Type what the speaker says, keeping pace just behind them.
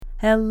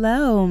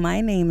Hello, my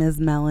name is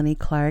Melanie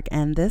Clark,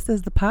 and this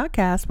is the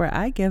podcast where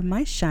I give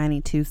my shiny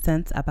 2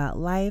 cents about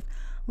life,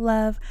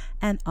 love,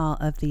 and all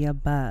of the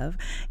above.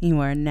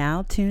 You are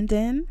now tuned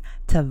in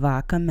to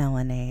Vodka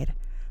Melanade.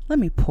 Let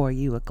me pour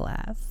you a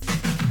glass.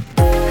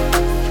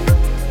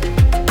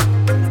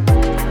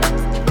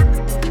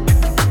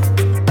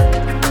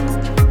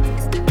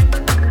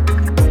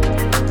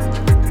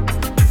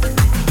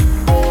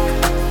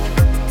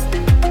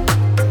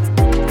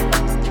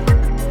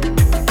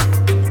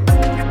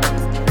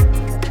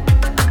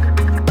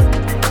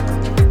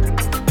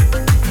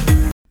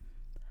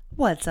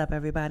 What's up,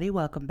 everybody?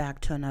 Welcome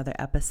back to another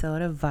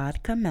episode of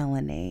Vodka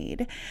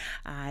Melanade.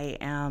 I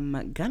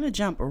am gonna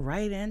jump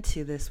right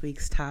into this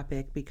week's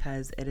topic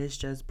because it is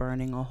just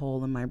burning a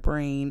hole in my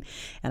brain,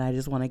 and I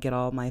just want to get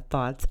all my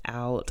thoughts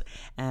out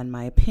and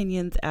my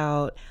opinions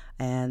out.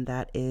 And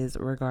that is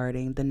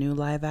regarding the new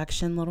live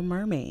action Little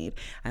Mermaid.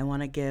 I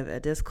want to give a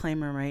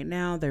disclaimer right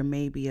now. There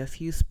may be a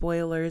few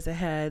spoilers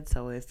ahead,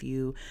 so if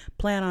you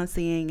plan on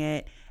seeing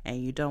it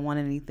and you don't want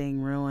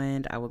anything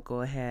ruined, I would go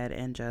ahead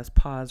and just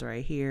pause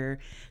right here,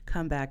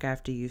 come back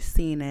after you've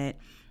seen it,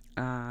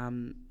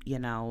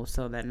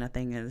 so that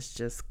nothing is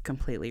just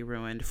completely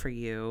ruined for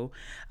you.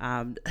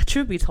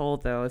 Truth be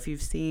told, though, if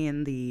you've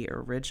seen the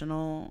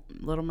original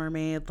Little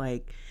Mermaid,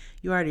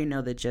 you already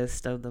know the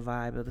gist of the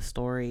vibe of the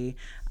story.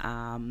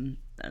 And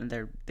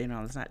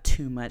there's not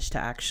too much to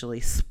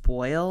actually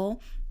spoil.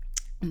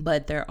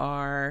 But there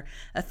are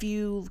a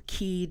few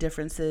key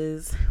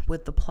differences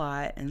with the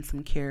plot and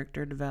some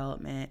character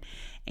development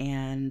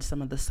and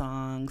some of the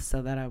songs,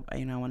 so that I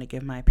want to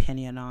give my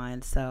opinion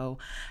on. So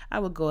I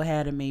would go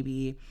ahead and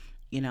maybe,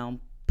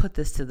 put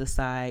this to the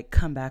side,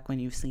 come back when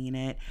you've seen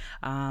it.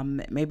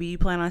 Maybe you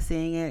plan on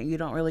seeing it and you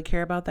don't really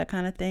care about that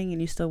kind of thing and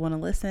you still want to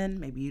listen.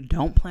 Maybe you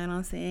don't plan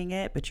on seeing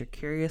it, but you're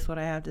curious what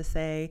I have to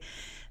say.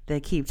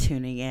 Then keep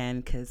tuning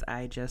in, because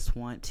I just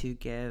want to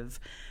give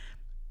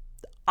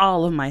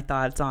all of my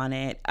thoughts on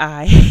it.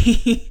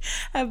 I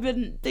have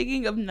been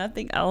thinking of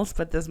nothing else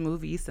but this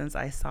movie since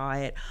I saw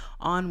it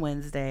on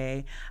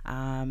Wednesday.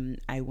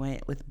 I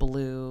went with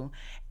Blue,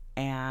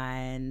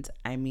 and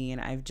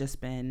I've just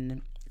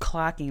been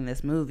clocking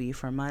this movie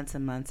for months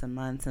and months and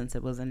months since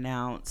it was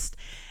announced,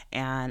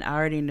 and I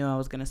already knew I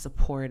was going to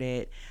support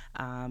it,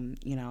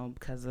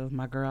 because of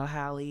my girl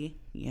Hallie.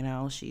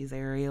 She's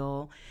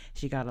Ariel.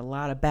 She got a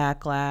lot of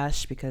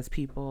backlash because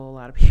a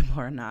lot of people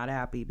are not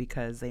happy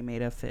because they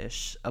made a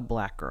fish a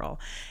black girl,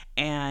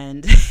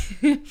 and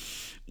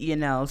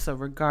so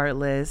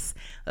regardless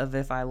of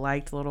if I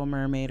liked Little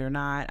Mermaid or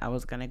not, I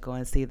was going to go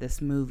and see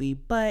this movie.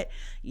 But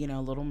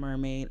Little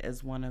Mermaid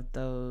is one of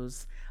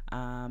those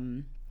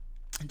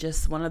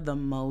just one of the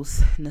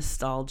most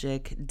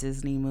nostalgic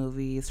Disney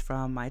movies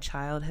from my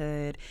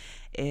childhood.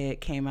 It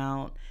came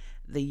out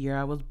the year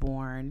I was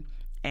born,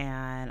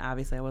 and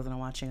obviously I wasn't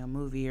watching a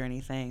movie or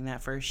anything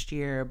that first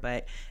year,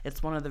 but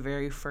it's one of the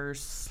very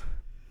first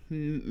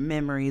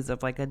memories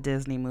of a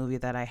Disney movie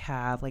that I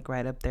have,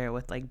 right up there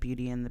with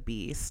Beauty and the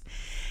Beast.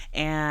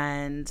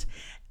 And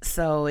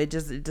so it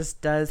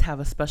just does have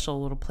a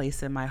special little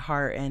place in my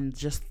heart, and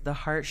just the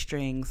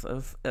heartstrings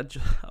of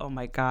oh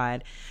my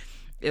God,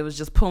 it was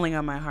just pulling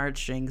on my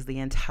heartstrings the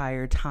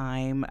entire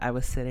time I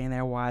was sitting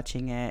there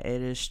watching it.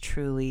 It is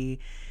truly,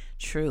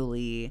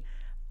 truly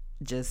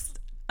just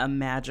a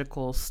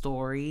magical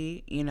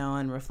story,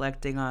 and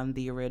reflecting on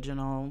the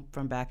original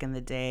from back in the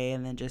day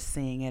and then just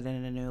seeing it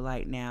in a new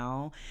light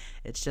now.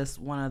 It's just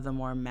one of the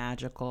more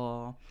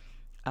magical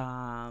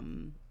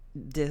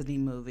Disney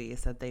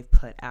movies that they've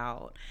put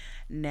out.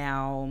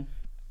 Now,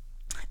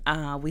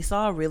 we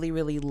saw a really,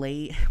 really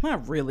late,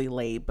 not really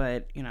late,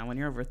 but when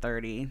you're over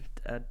 30,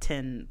 a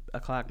 10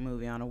 o'clock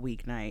movie on a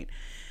weeknight,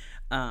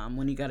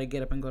 when you got to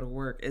get up and go to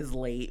work, is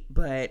late.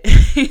 But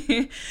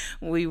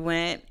we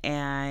went,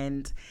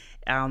 and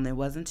it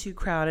wasn't too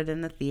crowded in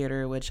the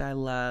theater, which I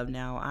love.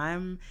 Now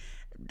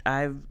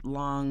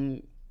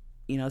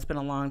it's been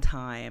a long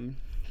time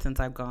since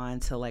I've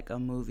gone to a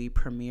movie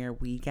premiere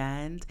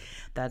weekend.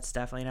 That's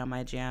definitely not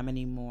my jam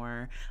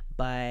anymore.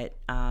 But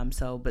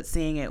but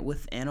seeing it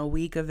within a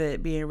week of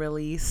it being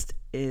released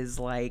is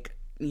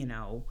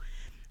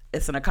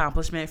it's an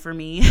accomplishment for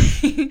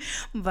me.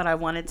 But I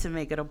wanted to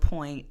make it a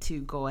point to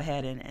go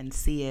ahead and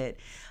see it.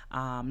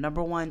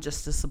 Number one,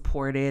 just to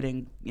support it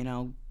and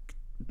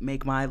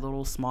make my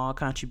little small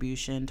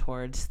contribution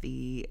towards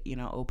the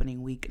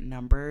opening week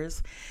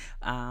numbers,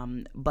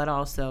 but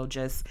also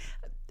just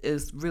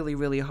is really,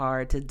 really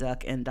hard to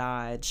duck and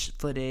dodge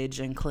footage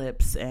and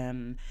clips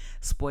and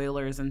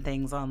spoilers and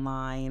things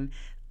online.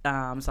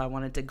 So I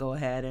wanted to go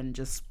ahead and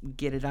just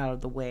get it out of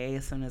the way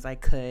as soon as I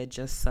could,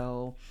 just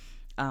so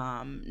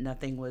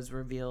nothing was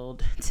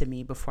revealed to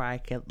me before I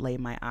could lay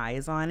my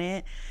eyes on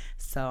it.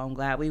 So I'm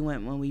glad we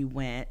went when we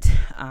went,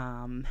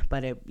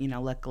 but it,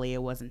 luckily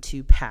it wasn't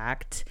too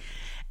packed.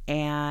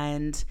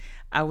 And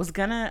I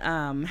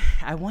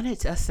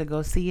wanted us to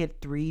go see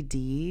it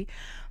 3D,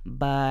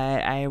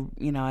 but I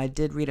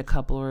did read a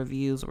couple of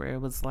reviews where it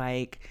was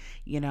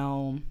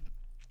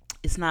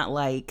it's not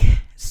like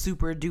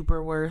super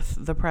duper worth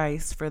the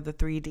price for the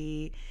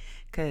 3D,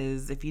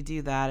 because if you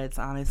do that, it's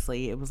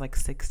honestly, it was like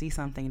 60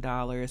 something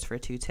dollars for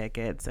 2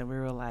 tickets, and we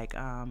were like,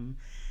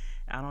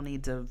 I don't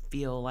need to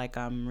feel like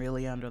I'm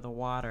really under the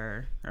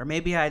water. Or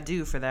maybe I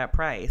do for that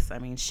price. I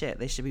mean, shit,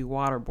 they should be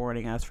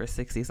waterboarding us for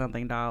 60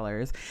 something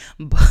dollars.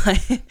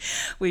 But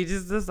we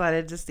just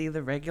decided to see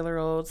the regular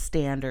old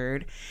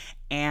standard,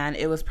 and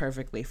it was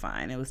perfectly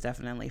fine. It was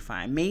definitely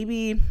fine.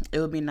 Maybe it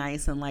would be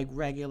nice in like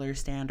regular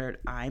standard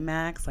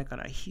IMAX, like on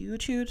a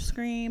huge, huge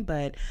screen,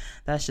 but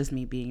that's just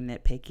me being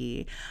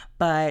nitpicky.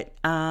 But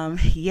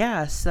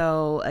yeah,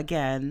 so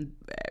again,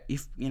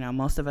 if, you know,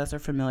 most of us are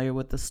familiar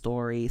with the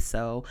story,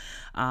 so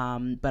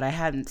but I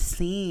hadn't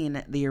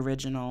seen the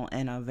original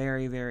in a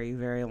very, very,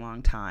 very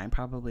long time,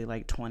 probably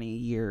like 20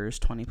 years,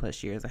 20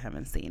 plus years. I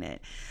haven't seen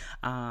it.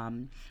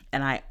 And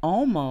I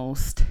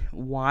almost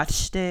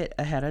watched it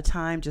ahead of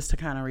time just to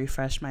kind of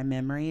refresh my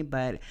memory,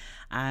 but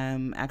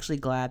I'm actually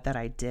glad that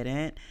I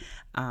didn't.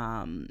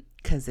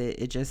 Because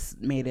it just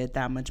made it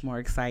that much more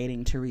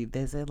exciting to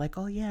revisit. Like,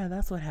 oh yeah,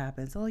 that's what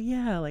happens. Oh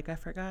yeah, like I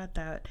forgot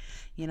that,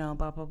 you know,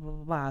 blah blah blah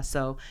blah blah.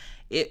 So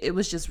it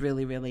was just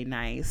really, really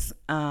nice.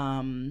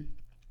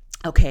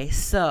 Okay,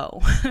 so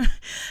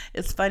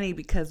it's funny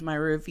because my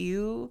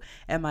review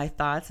and my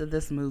thoughts of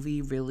this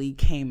movie really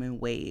came in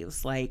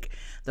waves. Like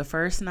the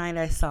first night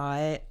I saw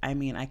it, I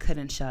mean, I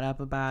couldn't shut up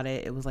about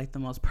it. It was like the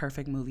most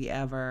perfect movie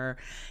ever.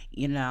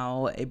 You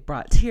know, it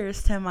brought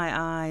tears to my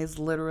eyes,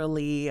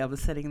 literally. I was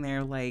sitting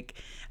there like,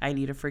 I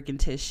need a freaking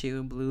tissue,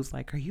 and Blue's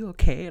like, "Are you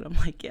okay?" And I'm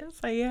like,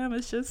 "Yes, I am.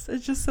 It's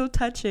just so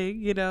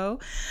touching, you know,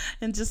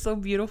 and just so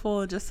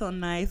beautiful and just so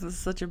nice. It's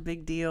such a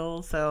big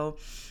deal." So,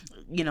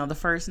 you know, the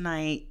first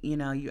night, you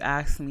know, you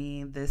asked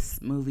me,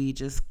 this movie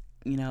just,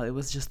 you know, it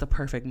was just the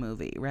perfect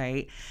movie,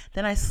 right?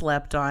 Then I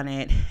slept on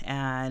it,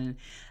 and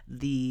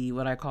the,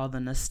 what I call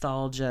the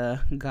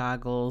nostalgia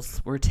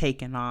goggles were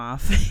taken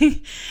off,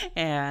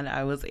 and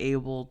I was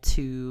able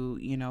to,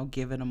 you know,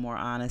 give it a more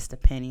honest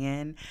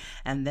opinion.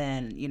 And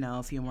then, you know,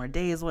 a few more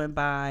days went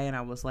by, and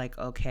I was like,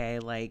 okay,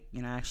 like,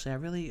 you know,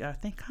 actually I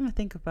think kind of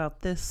think about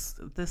this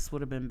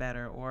would have been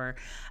better, or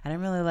I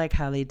didn't really like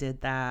how they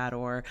did that,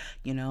 or,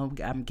 you know,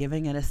 I'm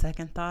giving it a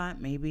second thought,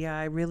 maybe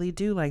I really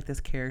do like this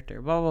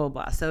character, blah blah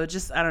blah. So it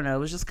just, I don't know, it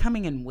was just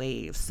coming in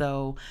waves.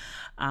 So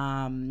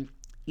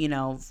you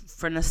know,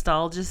 for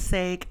nostalgia's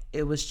sake,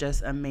 it was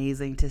just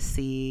amazing to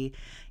see,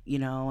 you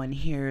know, and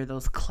hear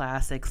those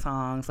classic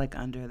songs like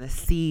Under the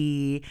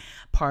Sea,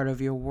 Part of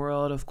Your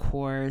World, of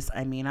course.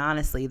 I mean,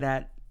 honestly,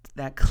 that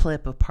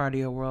clip of Part of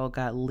Your World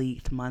got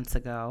leaked months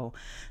ago,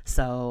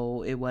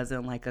 so it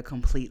wasn't like a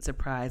complete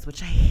surprise,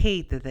 which I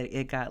hate that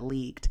it got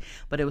leaked,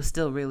 but it was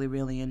still really,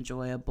 really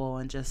enjoyable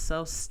and just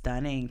so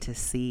stunning to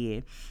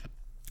see.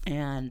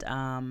 And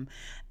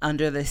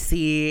Under the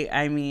Sea,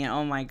 I mean,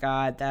 oh my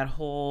god, that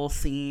whole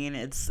scene,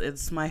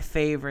 it's my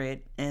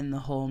favorite in the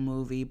whole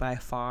movie by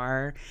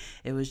far.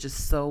 It was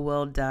just so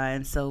well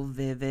done, so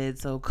vivid,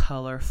 so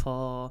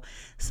colorful,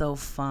 so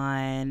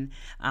fun.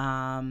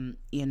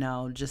 You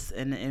know, just,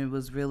 and it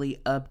was really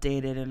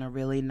updated in a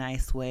really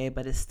nice way,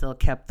 but it still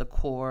kept the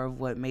core of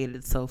what made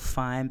it so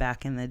fun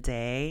back in the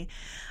day.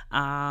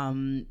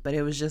 But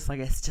it was just like,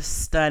 it's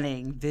just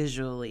stunning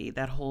visually.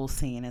 That whole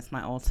scene is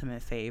my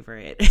ultimate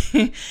favorite.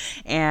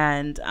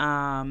 And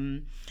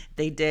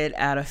they did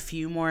add a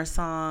few more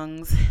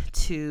songs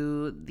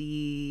to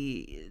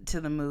the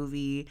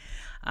movie.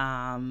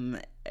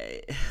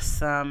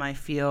 Some I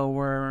feel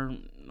were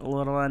a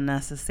little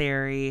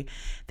unnecessary.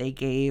 They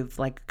gave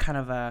like kind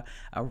of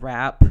a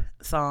rap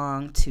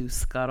song to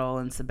Scuttle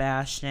and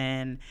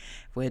Sebastian,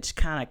 which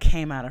kind of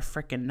came out of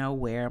freaking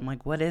nowhere. I'm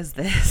like, what is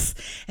this?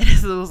 And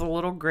it was a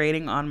little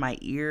grating on my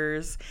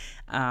ears.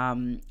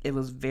 It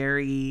was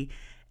very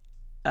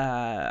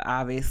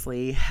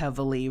obviously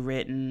heavily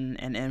written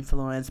and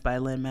influenced by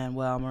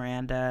Lin-Manuel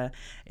Miranda.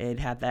 It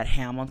had that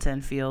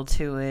Hamilton feel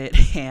to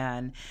it,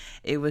 and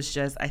it was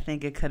just, I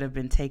think it could have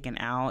been taken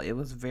out. It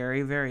was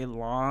very, very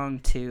long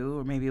too,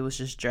 or maybe it was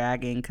just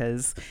dragging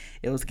because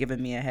it was giving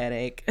me a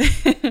headache.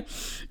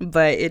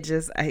 But it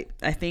just, I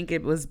think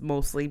it was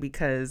mostly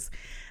because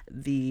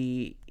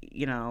the,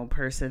 you know,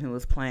 person who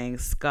was playing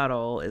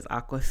Scuttle is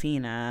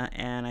Aquafina,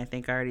 and I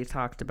think I already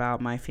talked about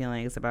my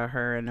feelings about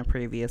her in a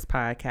previous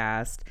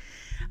podcast.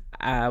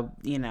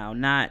 You know,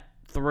 not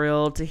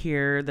thrilled to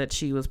hear that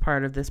she was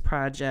part of this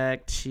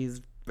project. She's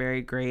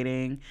very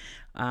grating.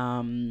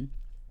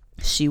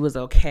 She was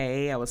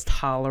okay. I was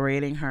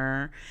tolerating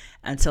her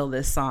until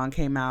this song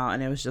came out,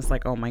 and it was just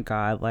like, oh my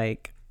god,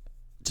 like,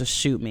 just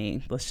shoot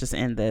me, let's just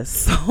end this.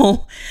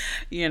 So,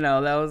 you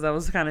know, that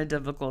was kind of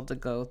difficult to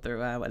go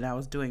through, and I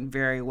was doing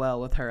very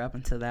well with her up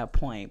until that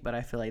point, but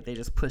I feel like they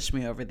just pushed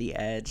me over the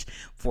edge,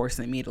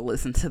 forcing me to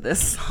listen to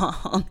this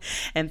song.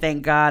 And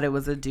thank god it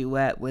was a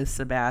duet with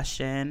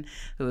Sebastian,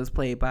 who was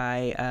played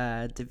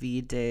by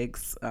David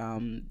Diggs,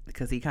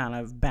 because he kind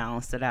of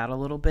balanced it out a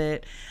little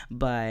bit.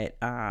 But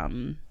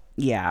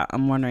yeah,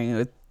 I'm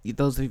wondering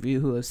those of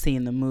you who have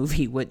seen the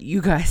movie, what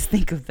you guys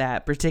think of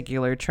that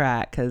particular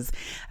track, because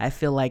I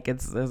feel like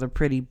there's a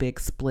pretty big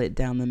split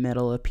down the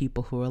middle of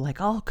people who are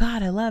like, oh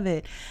God, I love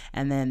it,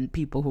 and then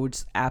people who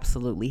just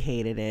absolutely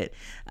hated it.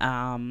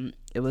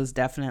 It was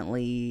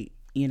definitely,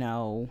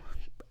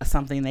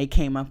 something they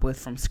came up with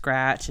from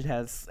scratch. It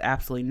has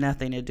absolutely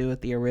nothing to do with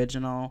the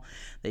original.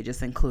 They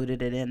just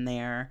included it in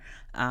there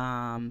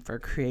for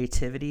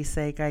creativity's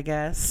sake, I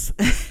guess.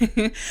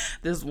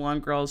 This one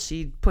girl,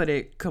 she put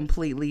it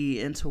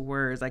completely into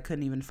words. I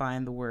couldn't even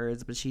find the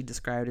words, but she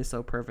described it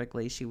so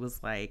perfectly. She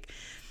was like,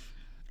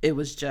 it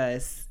was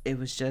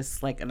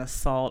just like an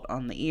assault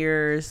on the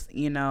ears.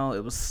 It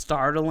was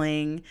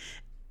startling.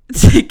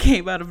 It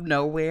came out of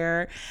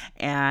nowhere,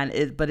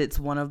 but it's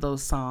one of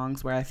those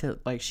songs where I feel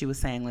like she was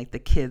saying, like, the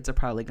kids are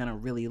probably going to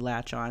really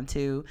latch on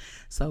to.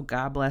 So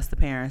God bless the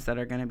parents that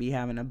are going to be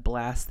having to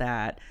blast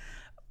that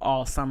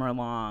all summer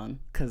long,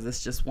 because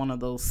it's just one of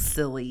those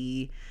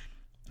silly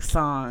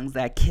songs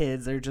that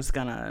kids are just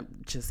gonna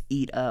just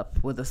eat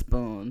up with a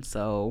spoon.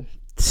 So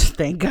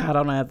thank God I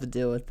don't have to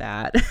deal with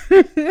that.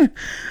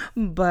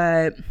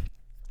 But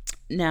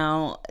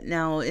now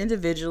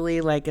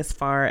individually, like, as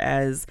far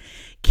as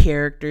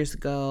characters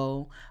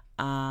go,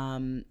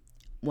 when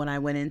I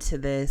went into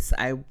this,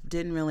 I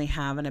didn't really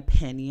have an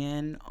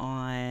opinion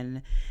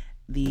on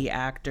the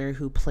actor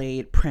who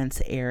played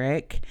Prince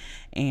Eric,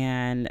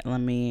 and let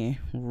me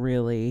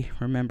really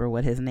remember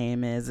what his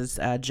name is. It's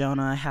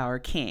Jonah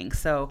Howard King.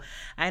 So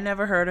I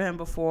never heard of him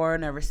before,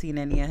 never seen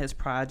any of his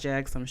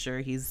projects. I'm sure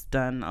he's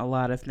done a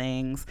lot of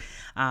things,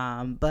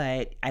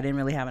 but I didn't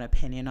really have an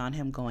opinion on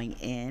him going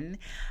in.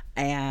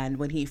 And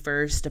when he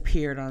first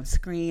appeared on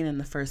screen in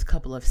the first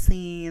couple of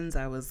scenes,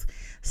 I was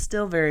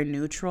still very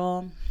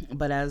neutral.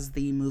 But as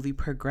the movie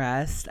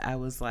progressed, I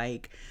was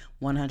like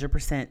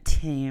 100%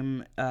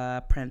 team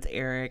Prince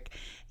Eric.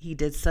 He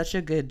did such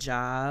a good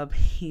job.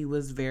 He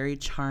was very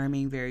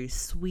charming, very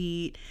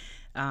sweet,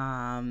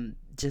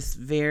 just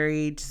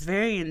very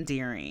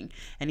endearing.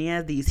 And he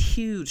had these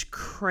huge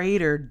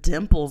crater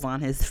dimples on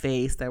his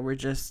face that were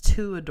just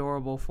too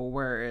adorable for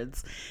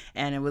words.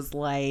 And it was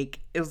like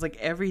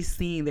every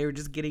scene they were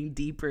just getting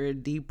deeper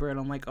and deeper, and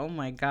I'm like, oh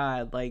my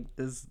God, like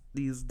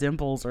these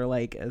dimples are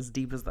like as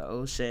deep as the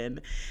ocean,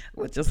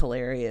 which is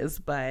hilarious.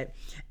 But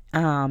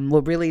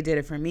what really did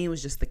it for me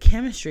was just the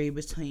chemistry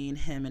between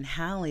him and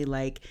Hallie.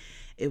 Like,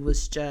 it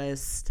was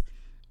just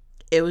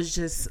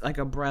like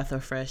a breath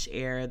of fresh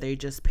air. They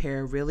just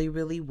pair really,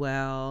 really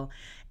well.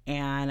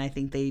 And I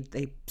think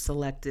they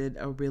selected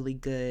a really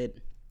good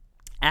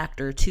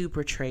actor to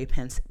portray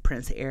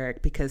Prince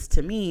Eric, because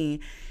to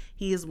me,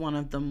 he is one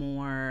of the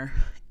more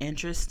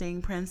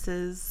interesting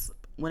princes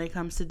when it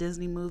comes to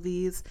Disney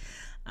movies.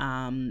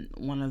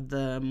 One of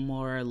the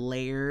more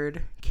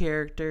layered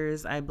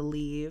characters, I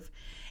believe.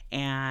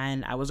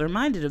 And I was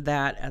reminded of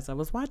that as I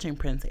was watching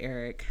Prince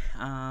Eric.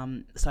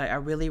 So I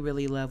really,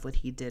 really love what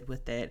he did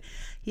with it.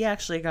 He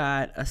actually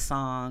got a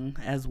song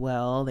as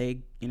well. They,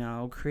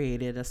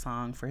 created a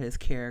song for his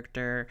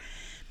character.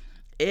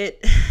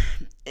 It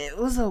it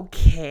was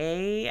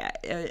okay.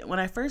 When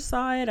I first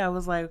saw it, I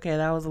was like, okay,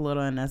 that was a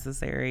little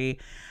unnecessary.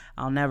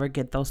 I'll never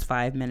get those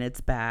 5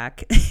 minutes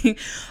back.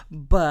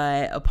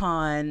 But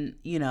upon,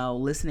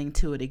 listening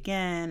to it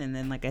again, and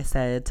then, like I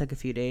said, it took a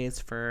few days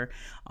for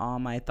all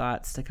my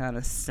thoughts to kind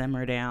of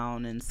simmer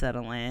down and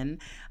settle in.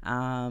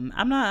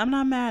 I'm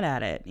not mad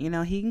at it.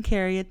 He can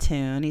carry a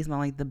tune. He's not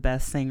like the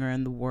best singer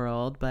in the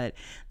world, but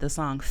the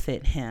song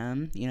fit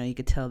him. You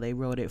could tell they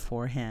wrote it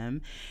for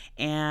him.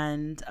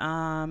 And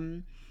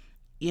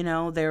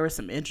there were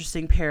some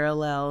interesting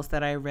parallels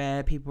that I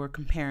read. People were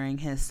comparing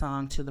his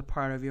song to the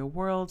Part of Your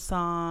World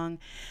song,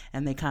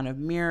 and they kind of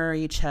mirror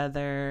each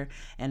other,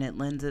 and it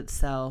lends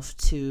itself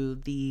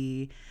to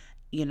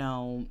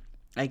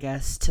I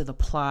guess, to the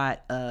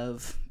plot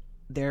of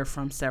they're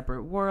from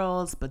separate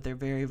worlds, but they're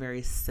very,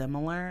 very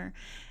similar.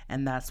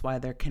 And that's why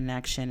their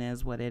connection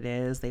is what it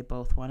is. They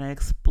both want to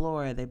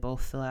explore. They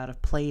both feel out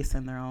of place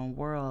in their own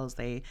worlds.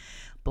 They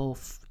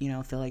both,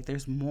 feel like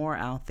there's more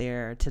out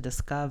there to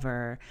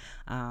discover.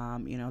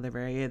 They're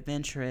very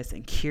adventurous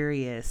and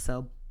curious.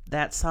 So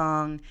that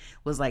song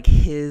was like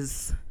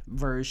his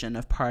version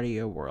of Part of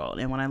Your World.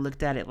 And when I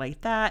looked at it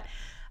like that,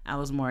 I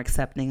was more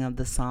accepting of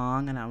the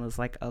song, and I was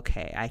like,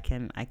 okay, I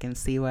can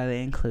see why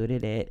they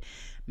included it.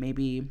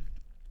 Maybe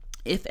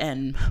if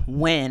and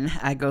when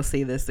I go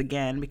see this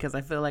again, because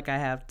I feel like I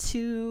have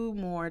 2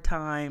 more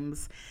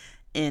times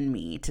in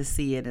me to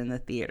see it in the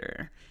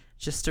theater,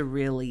 just to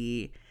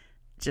really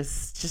I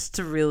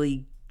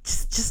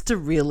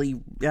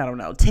don't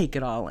know, take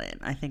it all in.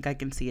 I think I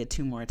can see it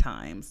 2 more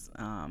times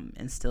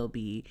and still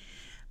be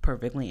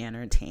perfectly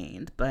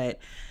entertained. But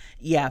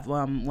yeah,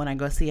 when I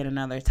go see it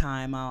another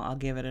time, I'll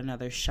give it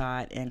another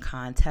shot in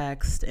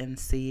context and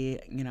see,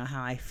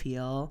 how I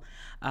feel.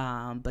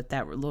 But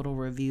that little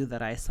review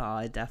that I saw,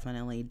 it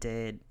definitely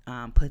did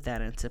put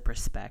that into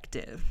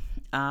perspective.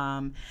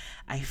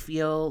 I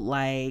feel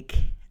like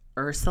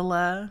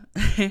Ursula,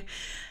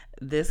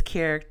 this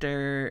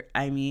character,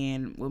 I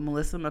mean, what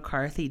Melissa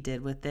McCarthy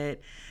did with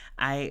it,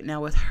 I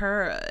now with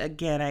her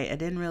again, I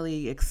didn't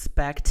really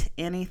expect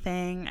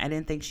anything. I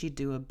didn't think she'd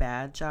do a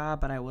bad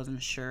job, but I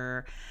wasn't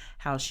sure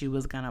how she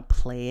was gonna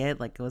play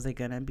it. Like, was it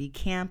gonna be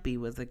campy?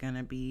 Was it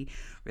gonna be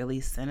really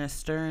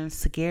sinister and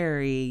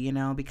scary?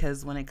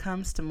 Because when it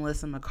comes to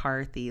Melissa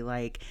McCarthy,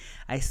 like,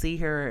 I see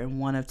her in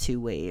one of two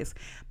ways.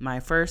 My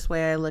first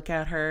way I look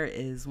at her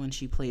is when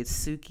she played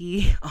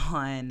Suki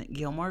on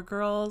Gilmore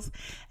Girls,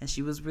 and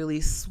she was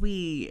really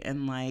sweet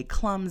and like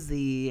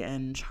clumsy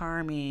and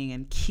charming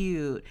and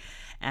cute.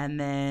 And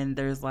then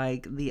there's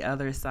like the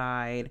other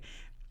side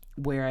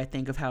where I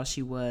think of how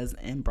she was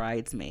in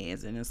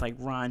Bridesmaids, and it's like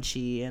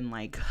raunchy and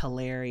like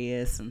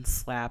hilarious and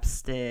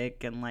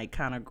slapstick and like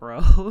kind of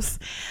gross.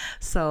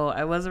 So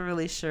I wasn't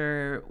really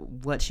sure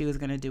what she was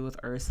going to do with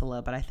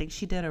Ursula, but I think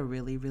she did a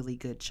really, really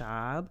good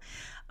job.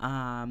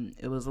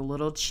 It was a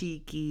little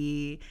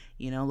cheeky,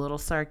 a little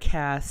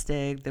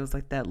sarcastic. There was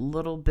like that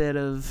little bit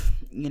of,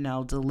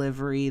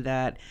 delivery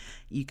that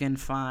you can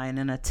find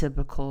in a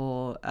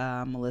typical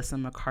Melissa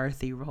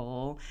McCarthy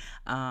role.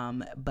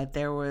 But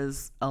there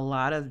was a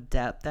lot of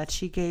depth that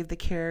she gave the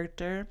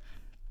character.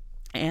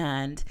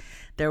 And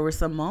there were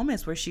some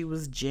moments where she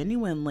was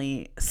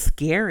genuinely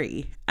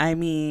scary. I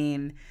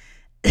mean,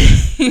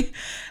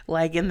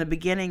 like in the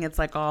beginning it's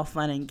like all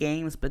fun and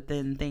games, but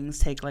then things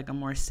take like a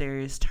more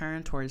serious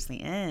turn towards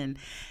the end,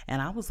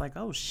 and I was like,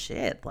 oh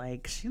shit,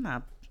 like she's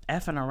not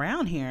effing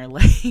around here.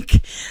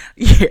 Like,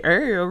 yeah,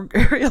 Ariel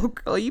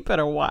girl, you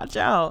better watch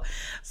out.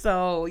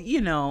 So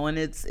and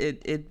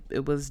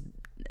it was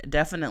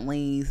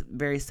definitely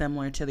very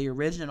similar to the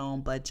original,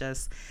 but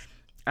just,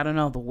 I don't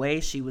know, the way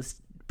she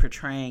was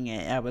portraying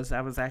it, I was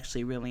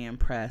actually really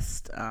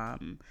impressed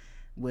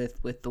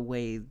with the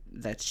way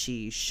that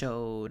she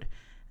showed,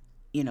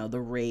 the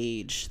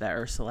rage that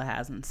Ursula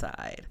has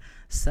inside.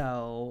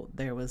 So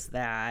there was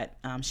that.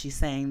 She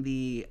sang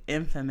the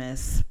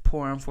infamous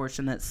 "Poor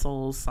Unfortunate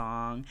Soul"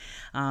 song.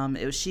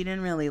 She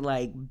didn't really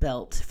like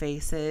belt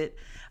face it,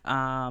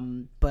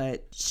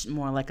 but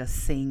more like a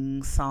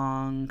sing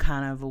song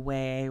kind of a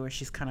way, where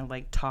she's kind of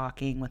like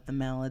talking with the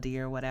melody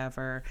or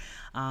whatever.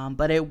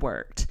 But it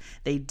worked.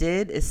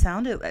 It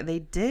sounded like they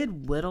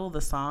did whittle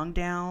the song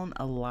down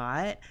a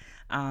lot.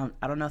 I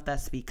don't know if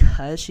that's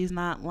because she's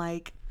not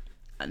like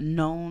a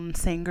known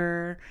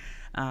singer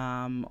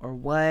or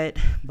what,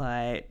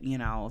 but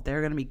if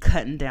they're going to be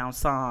cutting down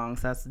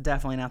songs, that's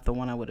definitely not the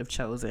one I would have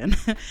chosen.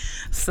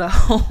 So,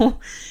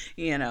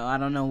 I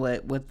don't know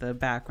what the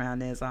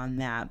background is on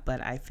that,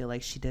 but I feel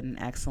like she did an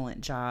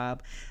excellent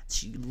job.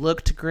 She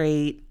looked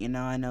great.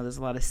 I know there's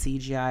a lot of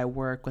CGI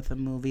work with a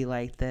movie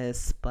like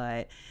this,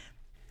 but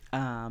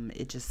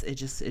it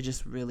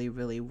just really,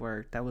 really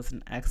worked. That was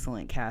an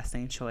excellent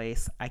casting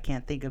choice. I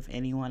can't think of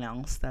anyone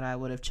else that I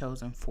would have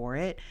chosen for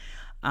it.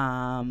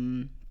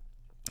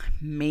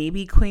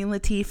 Maybe Queen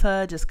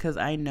Latifah, just because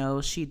I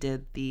know she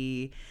did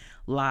the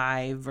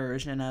live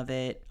version of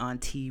it on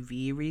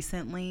TV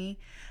recently.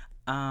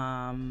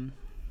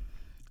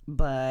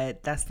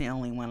 But that's the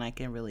only one I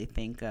can really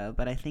think of.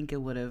 But I think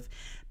it would have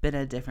been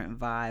a different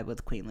vibe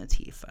with Queen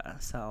Latifah.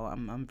 So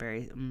I'm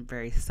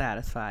very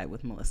satisfied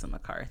with Melissa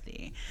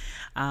McCarthy.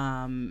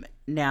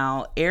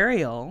 Now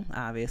Ariel,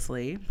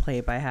 obviously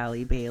played by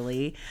Halle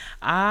Bailey,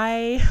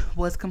 I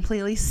was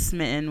completely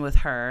smitten with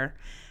her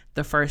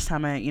the first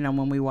time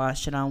when we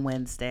watched it on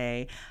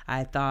Wednesday.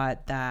 I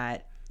thought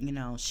that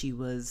she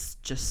was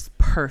just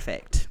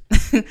perfect.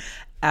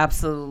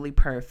 Absolutely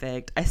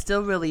perfect. I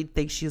still really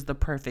think she's the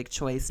perfect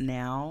choice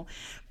now,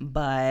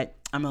 but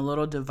I'm a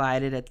little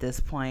divided at this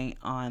point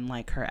on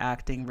like her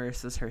acting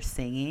versus her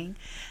singing.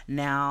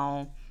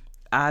 Now,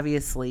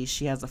 obviously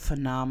she has a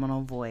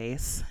phenomenal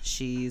voice.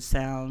 She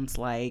sounds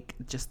like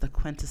just the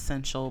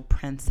quintessential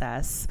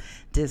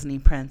Disney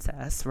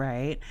princess,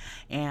 right?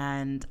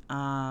 And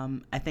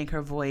I think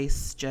her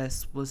voice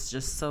was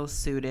just so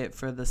suited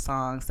for the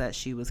songs that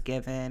she was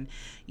given.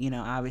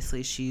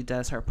 Obviously she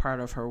does her Part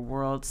of Her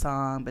World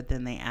song, but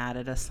then they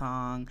added a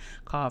song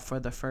called For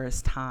the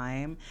First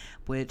Time,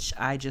 which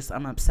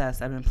I'm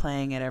obsessed. I've been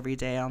playing it every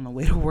day on the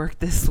way to work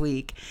this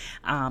week.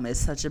 It's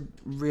such a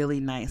really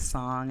nice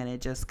song, and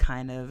it just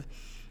kind of,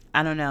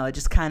 I don't know, it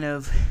just kind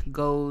of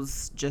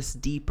goes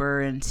just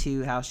deeper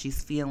into how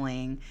she's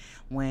feeling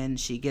when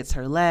she gets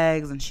her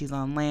legs and she's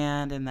on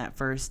land, and that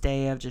first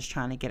day of just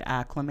trying to get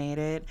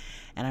acclimated.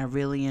 And I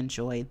really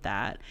enjoyed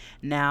that.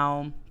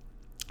 Now,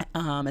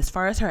 as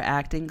far as her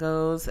acting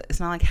goes, it's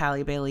not like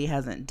Halle Bailey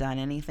hasn't done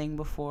anything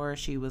before.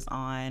 She was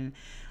on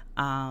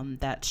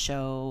that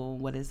show,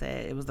 what is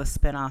it? It was a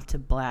spinoff to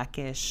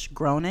Blackish,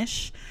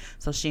 Grownish.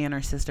 So she and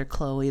her sister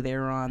Chloe, they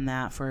were on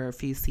that for a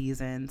few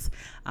seasons.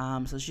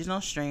 So she's no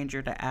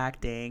stranger to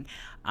acting.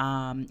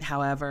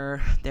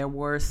 However, there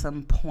were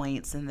some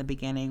points in the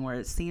beginning where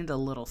it seemed a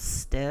little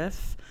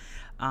stiff.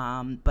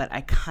 But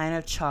I kind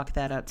of chalked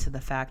that up to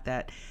the fact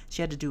that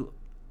she had to do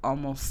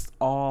almost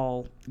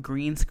all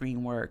green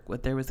screen work.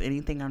 If there was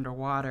anything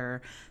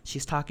underwater,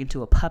 she's talking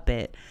to a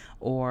puppet,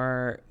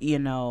 or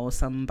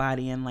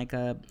somebody in like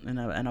a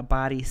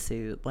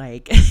bodysuit,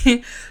 like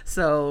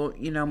so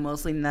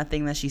mostly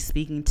nothing that she's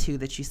speaking to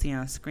that you see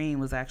on screen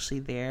was actually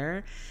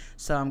there.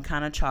 So I'm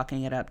kind of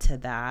chalking it up to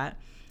that.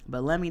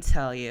 But let me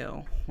tell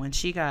you, when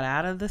she got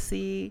out of the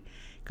sea,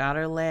 got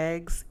her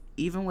legs,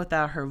 even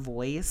without her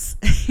voice,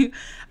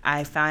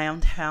 I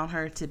found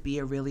her to be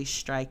a really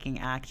striking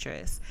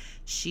actress.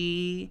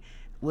 She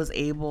was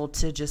able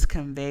to just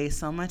convey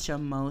so much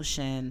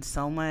emotion,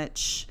 so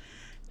much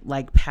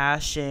like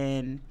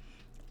passion,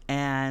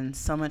 and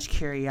so much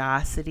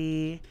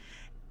curiosity,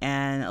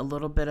 and a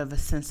little bit of a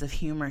sense of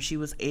humor. She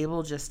was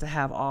able just to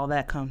have all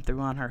that come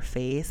through on her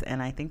face,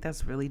 and I think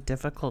that's really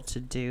difficult to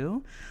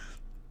do,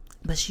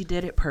 but she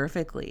did it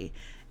perfectly.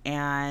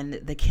 And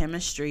the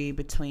chemistry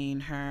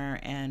between her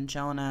and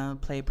Jonah,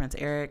 played Prince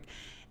Eric,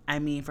 I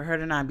mean, for her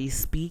to not be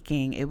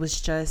speaking, it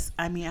was just,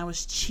 I mean, I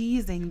was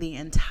cheesing the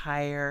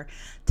entire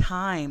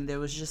time. There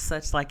was just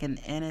such like an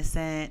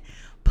innocent,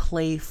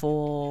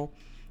 playful,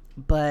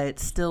 but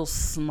still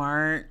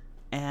smart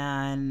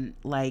and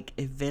like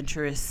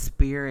adventurous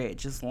spirit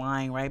just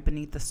lying right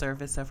beneath the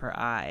surface of her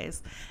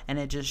eyes. And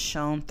it just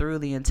shone through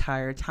the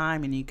entire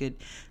time. And you could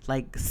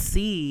like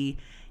see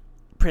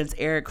Prince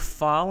Eric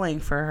falling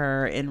for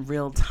her in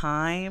real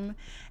time,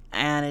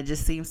 and it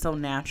just seemed so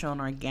natural and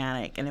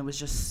organic, and it was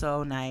just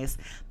so nice.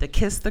 The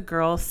Kiss the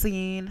Girl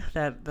scene,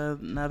 that the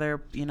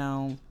another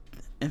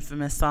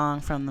infamous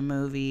song from the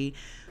movie,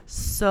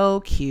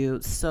 so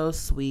cute, so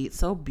sweet,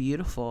 so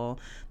beautiful,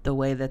 the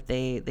way that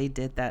they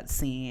did that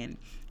scene.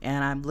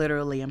 And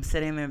I'm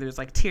sitting there, there's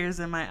like tears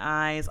in my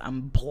eyes,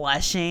 I'm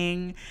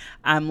blushing,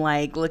 I'm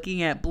like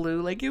looking at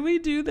Blue like, can we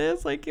do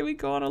this, like can we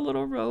go on a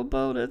little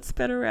rowboat and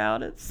spin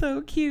around, it's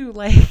so cute.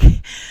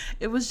 Like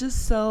it was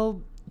just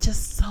so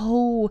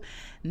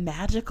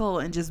magical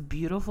and just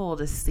beautiful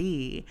to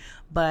see.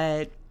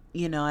 But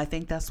I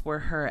think that's where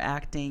her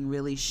acting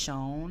really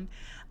shone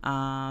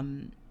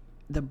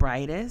the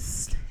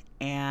brightest.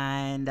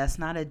 And that's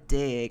not a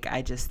dig,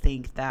 I just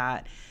think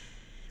that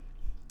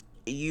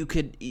you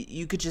could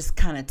just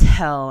kind of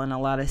tell in a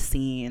lot of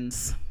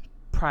scenes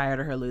prior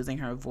to her losing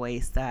her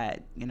voice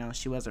that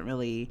she wasn't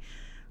really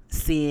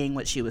seeing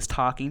what she was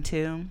talking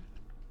to.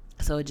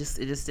 So it just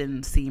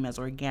didn't seem as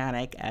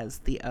organic as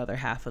the other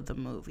half of the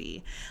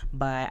movie.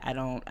 But I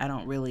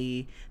don't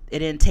really, it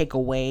didn't take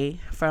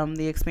away from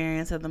the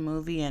experience of the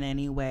movie in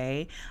any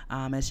way.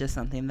 It's just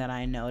something that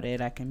I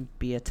noted. I can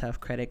be a tough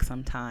critic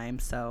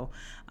sometimes, so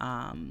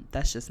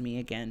that's just me,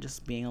 again,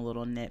 just being a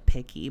little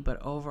nitpicky.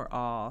 But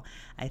overall,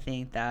 I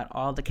think that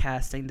all the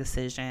casting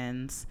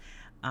decisions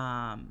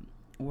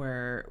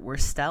were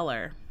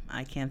stellar.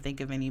 I can't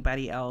think of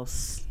anybody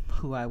else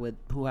who I would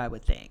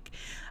think.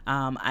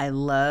 I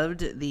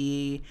loved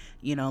the,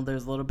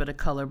 there's a little bit of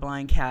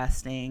colorblind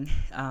casting.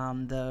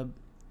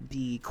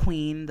 The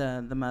queen,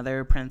 the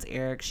mother, Prince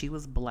Eric, she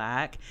was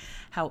black.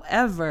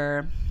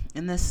 However,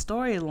 in this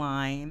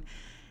storyline,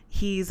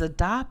 he's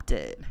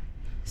adopted.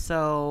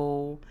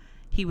 So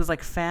he was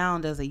like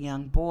found as a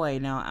young boy.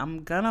 Now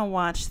I'm gonna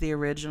watch the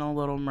original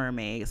Little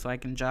Mermaid so I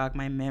can jog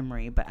my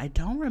memory, but I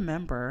don't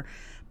remember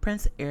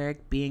Prince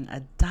Eric being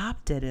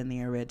adopted in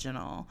the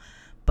original.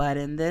 But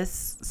in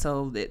this,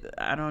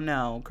 I don't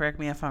know, correct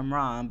me if I'm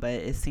wrong, but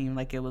it seemed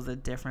like it was a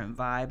different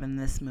vibe in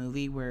this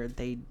movie, where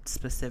they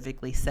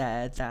specifically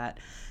said that,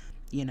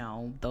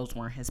 those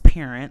weren't his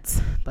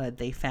parents, but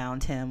they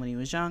found him when he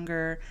was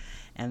younger,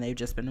 and they've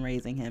just been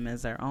raising him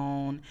as their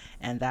own.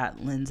 And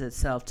that lends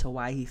itself to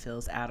why he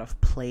feels out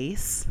of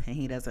place, and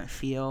he doesn't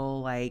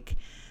feel like,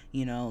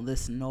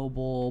 this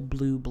noble,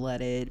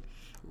 blue-blooded,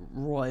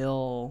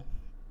 royal,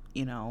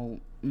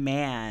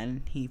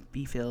 man.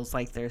 He feels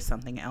like there's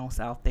something else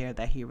out there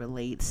that he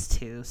relates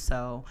to.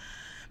 So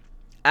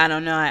I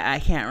don't know, I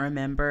can't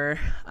remember.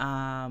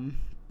 I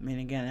mean,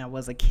 again, I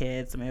was a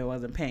kid, so maybe I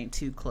wasn't paying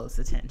too close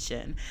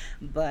attention,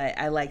 but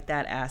I like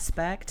that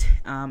aspect.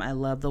 I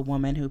love the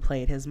woman who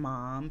played his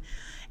mom.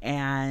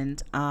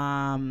 And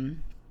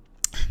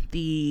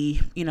the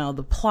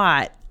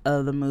plot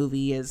of the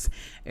movie is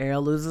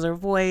Ariel loses her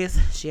voice,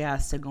 she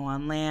has to go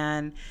on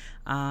land.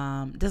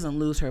 Doesn't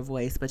lose her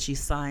voice, but she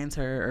signs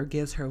her or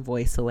gives her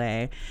voice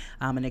away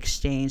in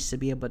exchange to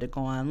be able to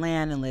go on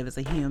land and live as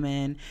a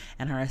human.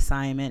 And her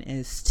assignment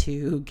is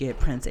to get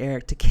Prince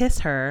Eric to kiss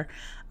her,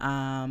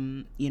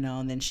 and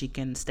then she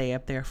can stay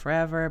up there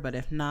forever. But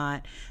if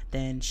not,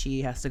 then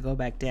she has to go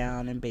back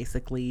down and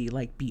basically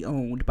like be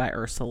owned by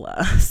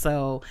Ursula.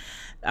 So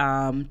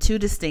two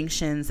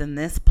distinctions in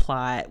this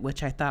plot,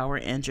 which I thought were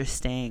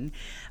interesting,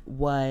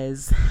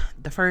 was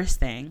the first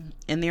thing.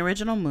 In the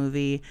original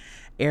movie,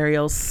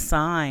 Ariel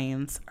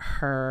signs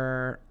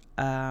her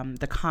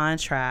the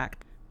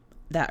contract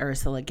that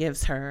Ursula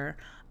gives her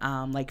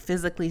like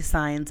physically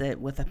signs it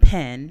with a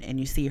pen, and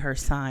you see her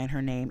sign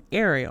her name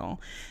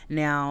Ariel.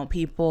 Now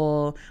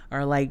people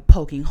are like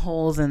poking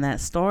holes in that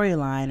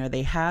storyline, or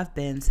they have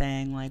been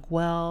saying like,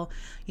 well,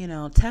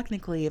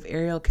 technically if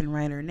Ariel can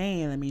write her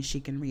name, I mean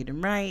she can read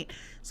and write.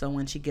 So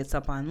when she gets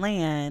up on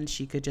land,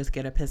 she could just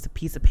get a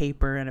piece of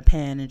paper and a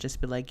pen and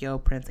just be like, yo,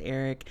 Prince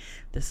Eric,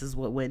 this is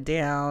what went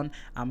down.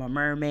 I'm a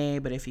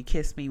mermaid, but if you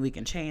kiss me, we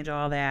can change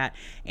all that.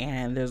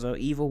 And there's an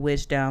evil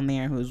witch down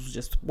there who's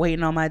just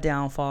waiting on my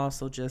downfall.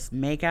 So just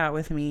make out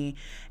with me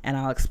and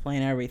I'll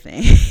explain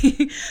everything.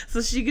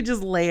 So she could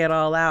just lay it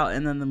all out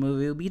and then the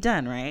movie will be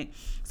done, right?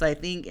 So I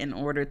think in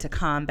order to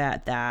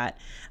combat that,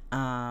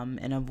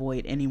 and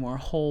avoid any more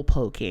hole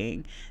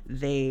poking,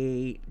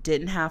 they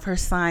didn't have her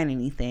sign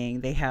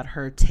anything. They had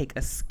her take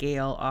a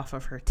scale off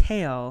of her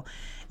tail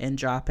and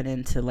drop it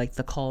into like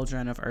the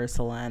cauldron of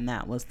Ursula, and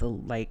that was the,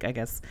 like, I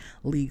guess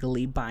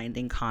legally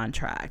binding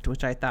contract,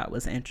 which I thought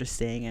was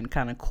interesting and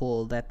kind of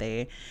cool that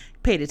they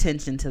paid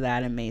attention to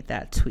that and made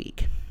that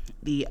tweak.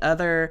 The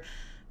other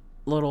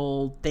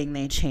little thing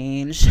they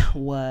changed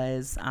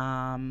was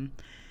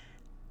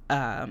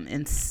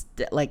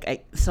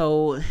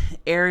so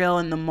Ariel,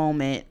 in the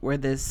moment where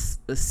this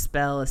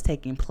spell is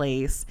taking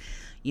place,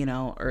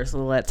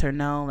 Ursula lets her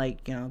know,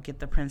 like, get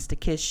the prince to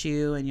kiss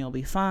you and you'll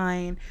be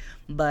fine.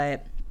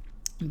 But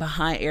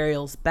behind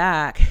Ariel's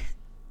back,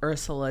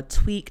 Ursula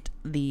tweaked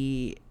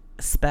the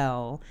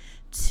spell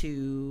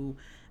to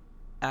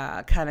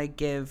kind of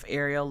give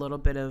Ariel a little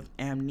bit of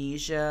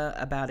amnesia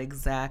about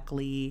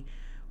exactly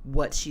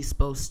what she's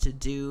supposed to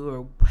do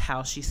or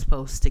how she's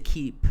supposed to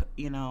keep,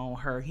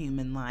 her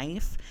human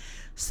life.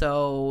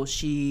 So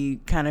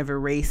she kind of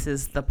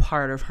erases the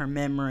part of her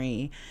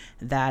memory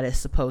that is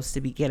supposed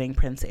to be getting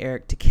Prince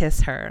Eric to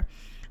kiss her.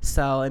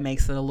 So it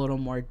makes it a little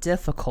more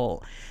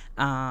difficult,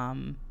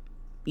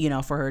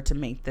 for her to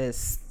make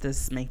this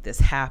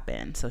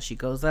happen. So she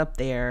goes up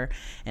there,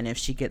 and if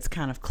she gets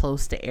kind of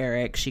close to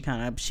Eric, she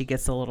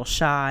gets a little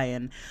shy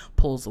and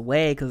pulls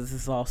away because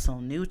this is all so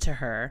new to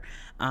her,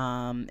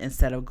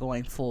 instead of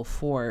going full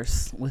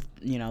force with,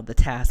 the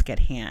task at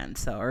hand.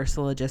 So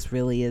Ursula just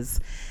really is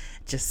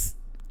just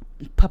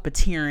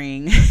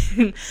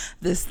puppeteering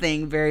this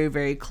thing very,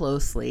 very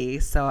closely.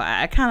 So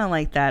I kind of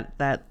like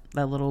that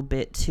little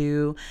bit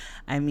too.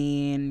 I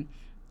mean,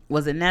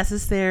 was it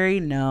necessary?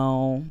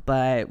 No.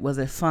 But was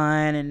it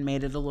fun and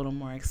made it a little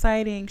more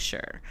exciting?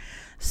 Sure.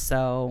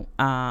 So,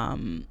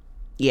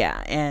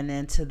 yeah. And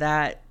into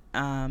that,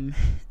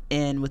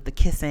 in with the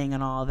kissing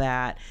and all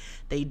that,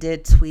 they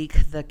did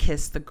tweak the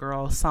Kiss the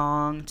Girl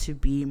song to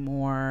be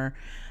more,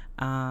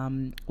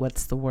 to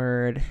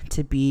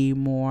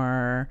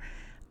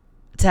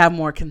have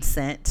more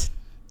consent.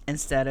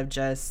 Instead of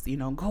just,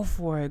 go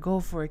for it,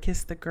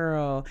 kiss the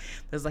girl.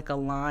 There's like a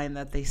line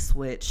that they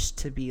switched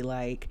to be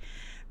like,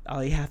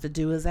 all you have to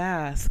do is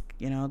ask,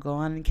 go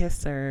on and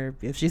kiss her.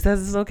 If she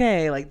says it's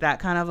okay, like that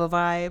kind of a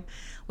vibe,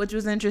 which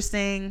was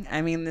interesting.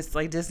 I mean, this,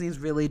 like, Disney's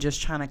really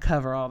just trying to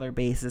cover all their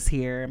bases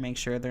here and make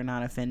sure they're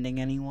not offending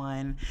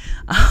anyone.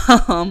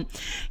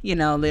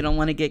 They don't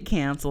want to get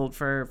canceled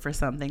for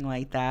something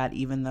like that,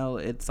 even though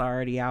it's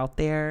already out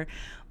there.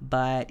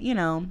 But,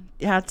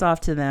 hats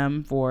off to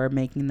them for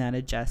making that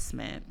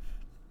adjustment.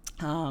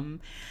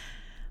 When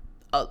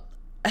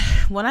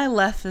I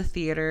left the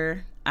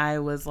theater, I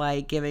was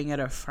like giving it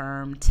a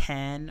firm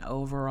 10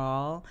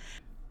 overall.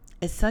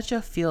 It's such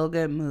a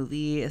feel-good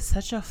movie. It's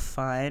such a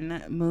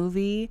fun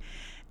movie.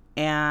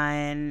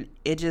 And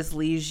it just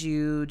leaves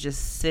you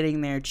just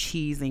sitting there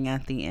cheesing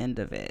at the end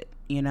of it,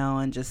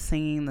 and just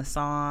singing the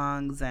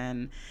songs.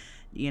 And,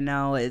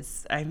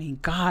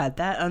 God,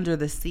 that Under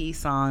the Sea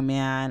song,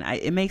 man,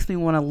 it makes me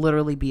want to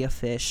literally be a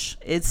fish.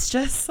 It's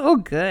just so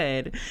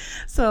good.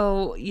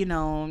 So,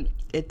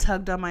 it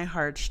tugged on my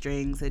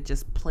heartstrings. It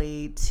just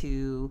played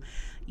to,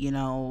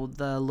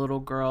 the little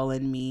girl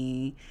in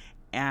me,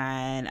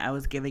 and I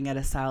was giving it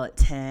a solid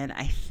 10.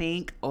 I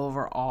think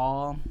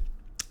overall,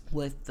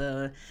 with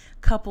the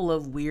couple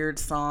of weird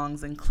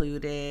songs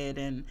included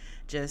and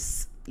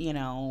just,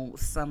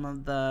 some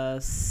of the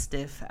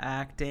stiff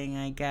acting,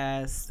 I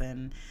guess,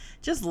 and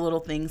just little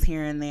things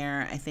here and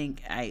there, I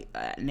think I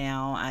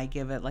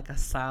give it like a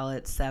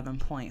solid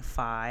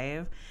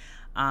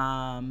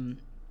 7.5.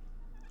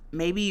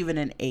 Maybe even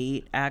an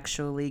 8,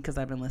 actually, because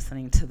I've been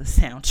listening to the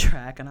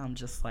soundtrack and I'm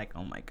just like,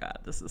 oh my God,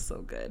 this is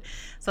so good.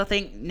 So I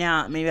think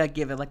now maybe I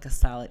give it like a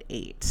solid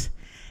 8.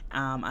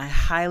 I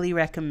highly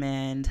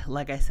recommend.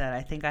 Like I said,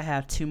 I think I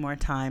have 2 more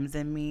times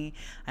in me.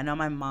 I know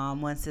my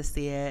mom wants to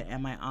see it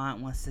and my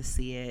aunt wants to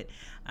see it.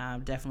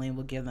 Definitely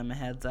will give them a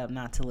heads up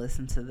not to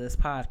listen to this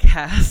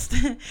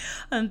podcast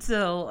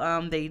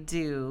until they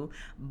do.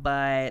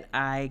 But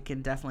I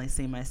can definitely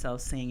see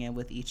myself seeing it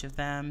with each of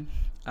them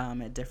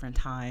at different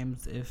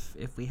times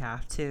if we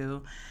have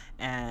to.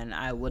 And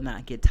I would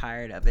not get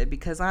tired of it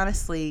because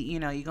honestly,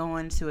 you go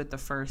into it the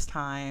first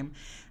time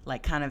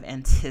like kind of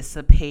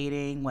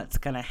anticipating what's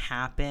going to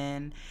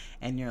happen,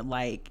 and you're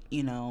like,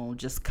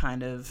 just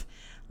kind of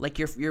like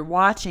you're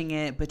watching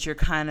it, but you're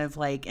kind of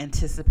like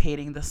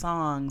anticipating the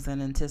songs and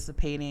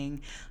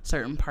anticipating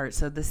certain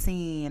parts of the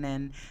scene,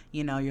 and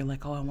you're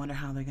like, oh, I wonder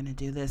how they're gonna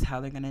do this, how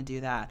they're gonna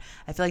do that.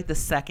 I feel like the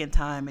second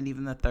time and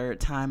even the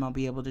third time I'll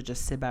be able to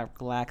just sit back,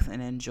 relax,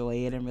 and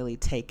enjoy it and really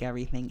take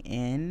everything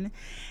in.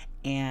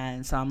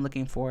 And so I'm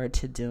looking forward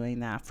to doing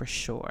that for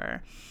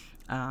sure.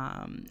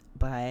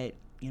 But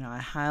I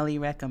highly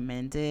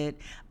recommend it.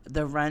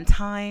 The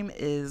runtime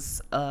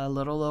is a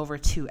little over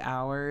 2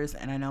 hours,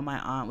 and I know my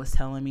aunt was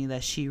telling me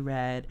that she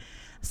read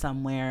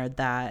somewhere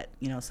that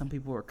some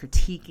people were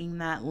critiquing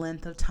that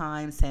length of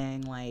time,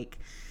 saying like,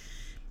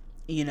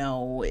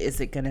 is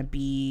it gonna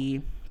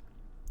be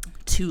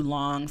too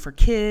long for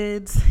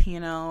kids?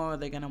 Are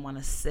they gonna want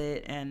to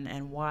sit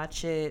and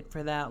watch it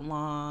for that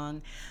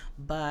long?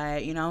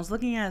 But I was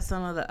looking at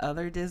some of the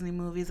other Disney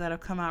movies that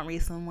have come out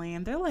recently,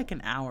 and they're like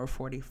an hour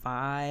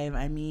 45.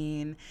 I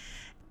mean,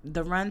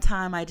 the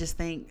runtime I just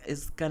think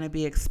is going to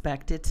be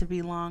expected to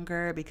be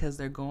longer because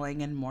they're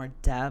going in more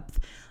depth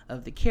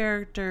of the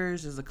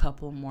characters. There's a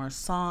couple more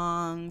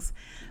songs.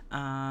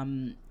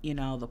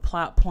 The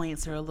plot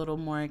points are a little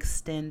more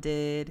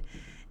extended,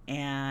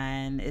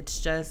 and I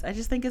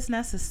just think it's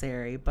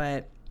necessary.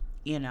 But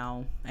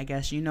I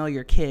guess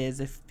your kids,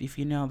 if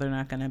they're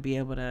not going to be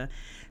able to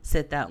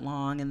sit that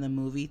long in the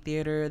movie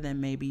theater, then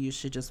maybe you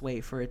should just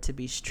wait for it to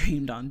be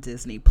streamed on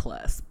Disney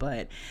Plus.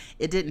 But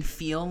it didn't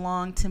feel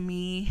long to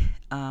me,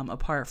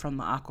 apart from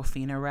the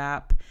Aquafina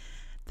rap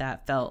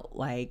that felt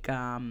like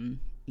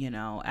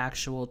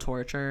actual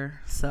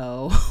torture.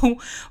 So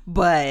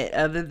but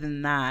other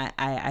than that,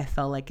 I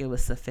felt like it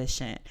was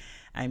sufficient.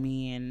 I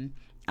mean,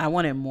 I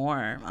wanted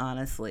more,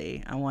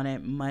 honestly. I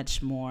wanted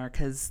much more,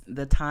 because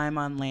the time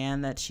on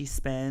land that she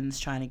spends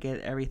trying to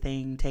get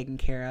everything taken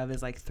care of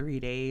is like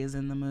 3 days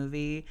in the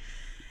movie.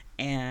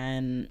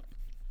 And,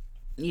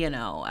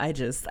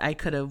 I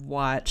could have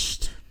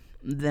watched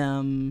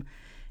them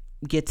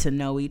get to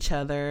know each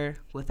other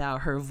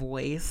without her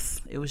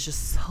voice. It was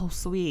just so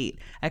sweet.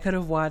 I could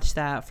have watched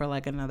that for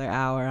like another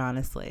hour,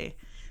 honestly.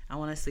 I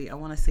want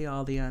to see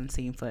all the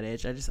unseen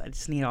footage. I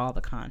just need all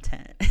the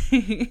content.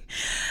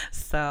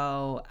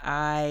 So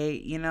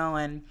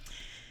and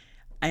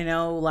I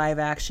know live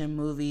action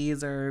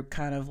movies are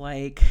kind of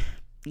like,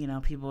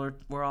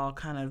 we're all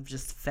kind of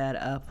just fed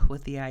up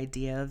with the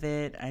idea of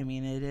it. I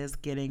mean, it is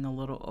getting a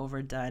little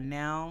overdone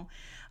now.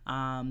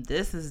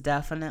 This is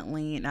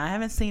definitely, now I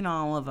haven't seen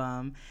all of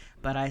them,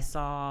 but I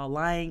saw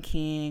Lion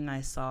King,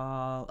 I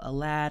saw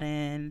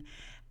Aladdin.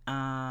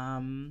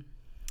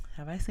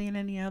 Have I seen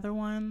any other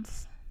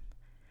ones?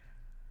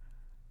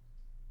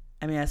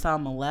 I mean, I saw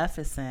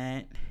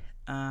Maleficent,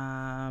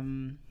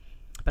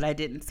 but I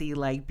didn't see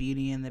like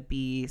Beauty and the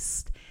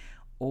Beast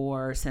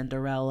or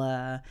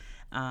Cinderella.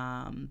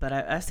 But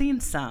I've seen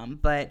some.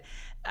 But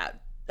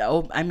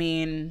I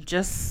mean,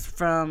 just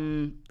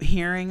from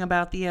hearing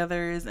about the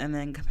others and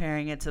then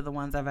comparing it to the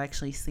ones I've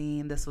actually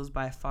seen, this was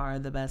by far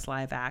the best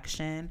live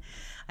action.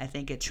 I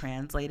think it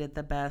translated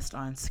the best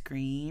on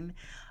screen.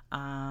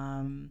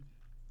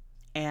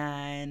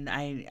 And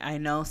I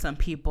know some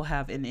people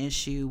have an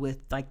issue with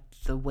like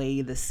the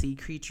way the sea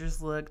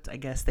creatures looked. I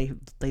guess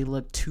they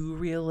look too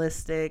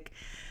realistic,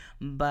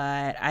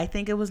 but I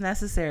think it was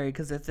necessary,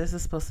 because if this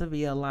is supposed to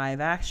be a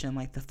live action,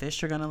 like the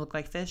fish are gonna look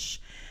like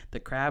fish, the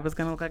crab is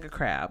gonna look like a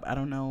crab. I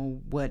don't know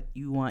what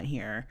you want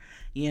here.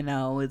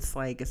 It's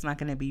like, it's not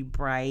gonna be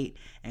bright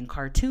and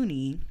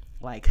cartoony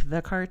like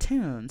the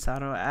cartoon. So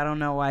I don't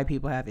know why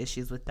people have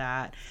issues with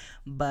that,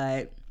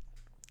 but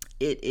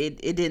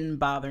it didn't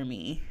bother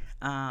me.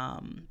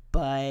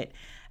 But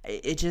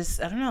it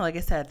just, I don't know, like I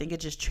said, I think it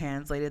just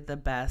translated the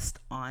best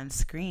on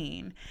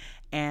screen.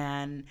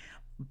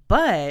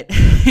 But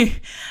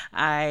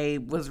I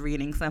was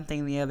reading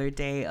something the other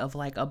day of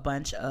like a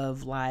bunch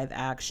of live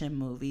action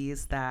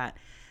movies that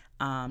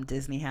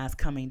Disney has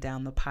coming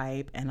down the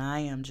pipe, and I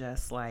am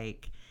just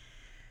like,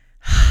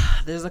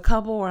 there's a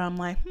couple where I'm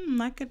like,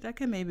 I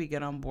could maybe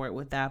get on board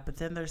with that. But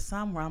then there's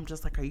some where I'm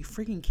just like, are you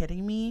freaking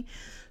kidding me?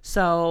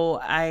 So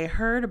I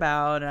heard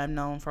about, and I've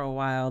known for a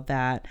while,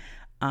 that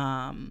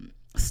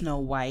Snow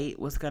White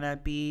was going to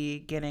be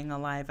getting a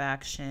live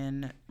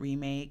action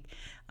remake.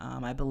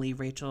 I believe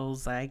Rachel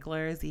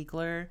Ziegler,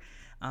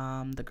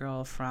 the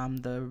girl from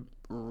the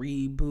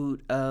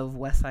reboot of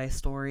West Side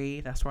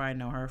Story, that's where I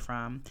know her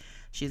from.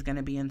 She's going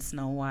to be in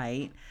Snow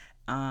White.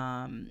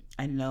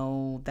 I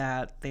know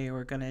that they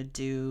were gonna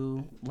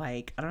do,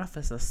 like, I don't know if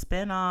it's a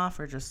spin-off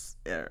or just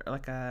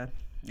like I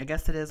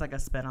guess it is like a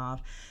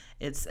spin-off.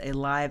 It's a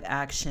live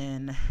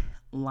action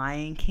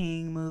Lion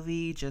King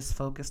movie just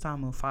focused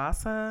on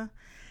Mufasa.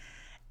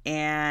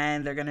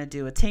 And they're gonna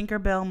do a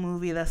Tinkerbell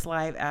movie that's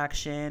live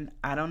action.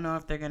 I don't know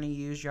if they're gonna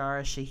use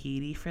Yara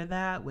Shahidi for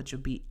that, which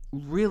would be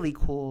really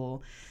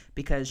cool,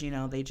 because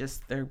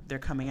they're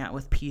coming out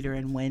with Peter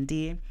and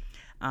Wendy.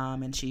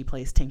 And she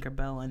plays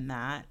Tinkerbell in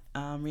that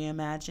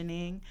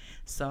reimagining.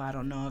 So I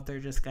don't know if they're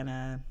just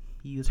gonna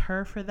use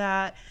her for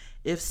that.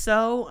 If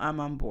so,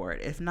 I'm on board.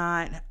 If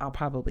not, I'll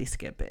probably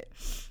skip it.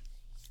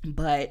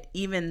 But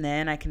even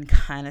then, I can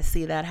kind of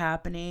see that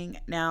happening.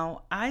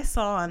 Now, I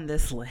saw on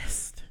this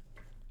list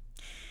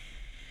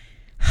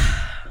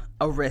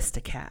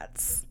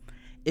Aristocats.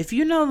 If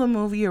you know the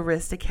movie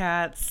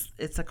Aristocats,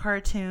 it's a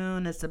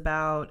cartoon. It's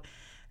about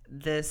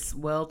this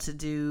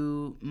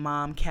well-to-do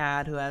mom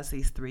cat who has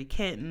these three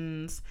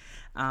kittens.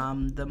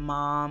 The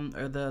mom,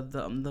 or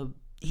the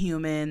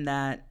human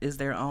that is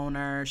their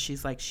owner,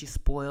 she's like, she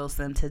spoils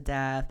them to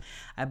death.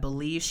 I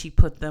believe she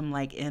put them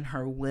like in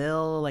her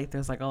will, like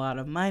there's like a lot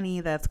of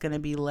money that's going to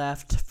be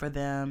left for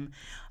them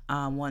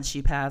once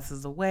she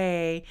passes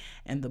away.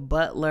 And the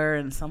butler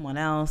and someone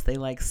else, they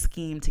like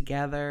scheme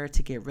together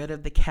to get rid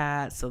of the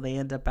cat, so they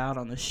end up out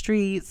on the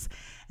streets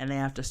and they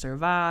have to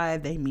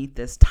survive. They meet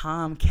this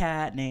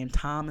tomcat named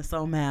Thomas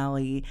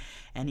O'Malley,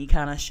 and he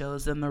kind of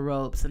shows them the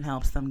ropes and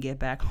helps them get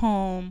back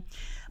home.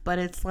 But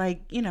it's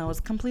like, it's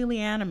completely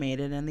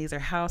animated, and these are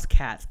house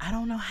cats. I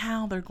don't know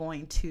how they're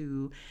going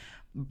to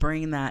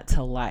bring that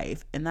to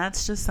life. And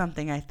that's just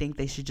something I think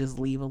they should just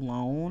leave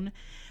alone.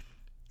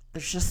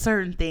 There's just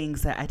certain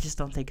things that I just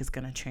don't think is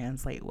going to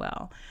translate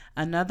well.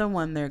 Another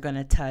one they're going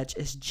to touch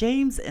is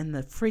James and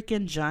the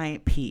freaking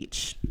Giant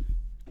Peach.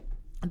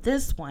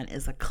 This one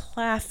is a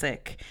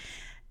classic.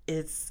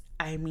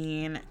 I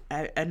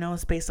know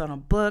it's based on a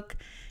book,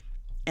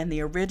 and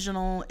the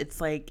original, it's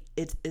like,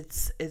 it's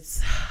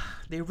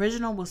the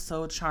original was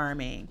so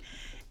charming,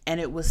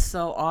 and it was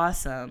so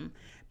awesome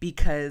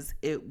because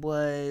it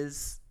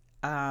was,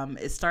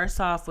 it starts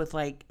off with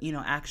like,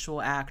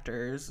 actual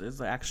actors.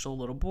 There's an actual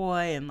little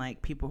boy and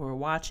like people who are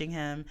watching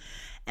him.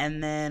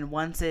 And then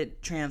once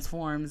it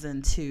transforms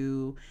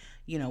into,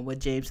 what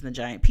James and the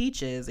Giant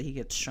Peach is, he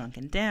gets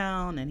shrunken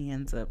down and he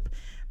ends up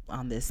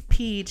on this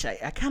peach.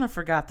 I kind of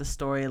forgot the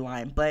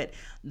storyline, but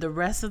the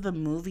rest of the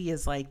movie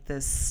is like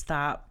this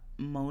stop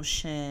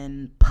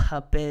motion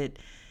puppet,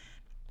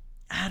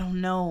 I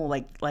don't know,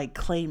 like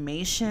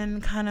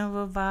claymation kind of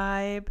a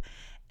vibe.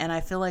 And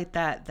I feel like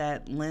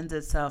that lends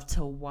itself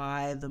to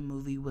why the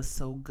movie was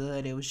so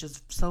good. It was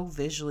just so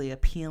visually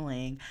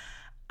appealing.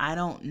 I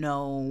don't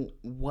know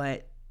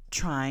what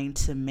trying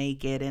to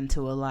make it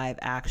into a live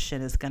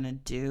action is going to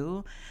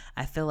do.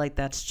 I feel like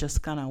that's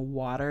just going to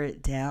water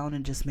it down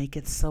and just make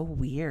it so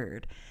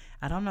weird.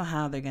 I don't know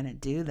how they're going to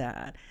do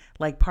that.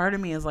 Like, part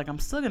of me is like, I'm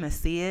still going to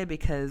see it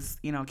because,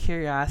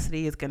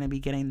 curiosity is going to be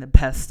getting the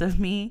best of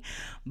me.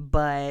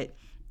 But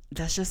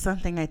that's just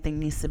something I think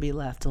needs to be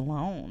left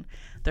alone.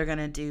 They're going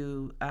to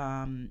do,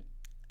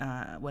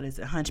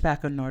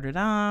 Hunchback of Notre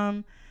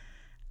Dame.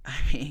 I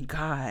mean,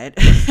 God.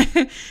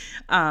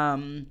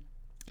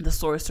 The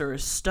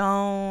Sorcerer's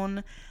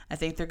Stone. I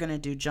think they're going to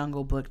do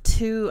Jungle Book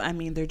 2. I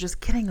mean, they're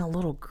just getting a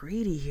little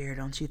greedy here,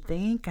 don't you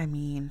think? I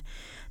mean,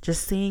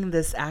 just seeing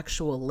this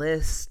actual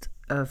list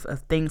of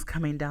things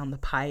coming down the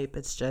pipe,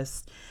 it's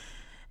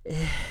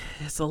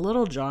a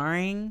little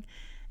jarring,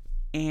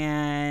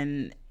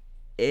 and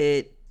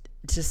it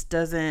just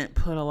doesn't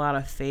put a lot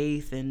of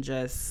faith in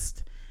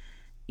just,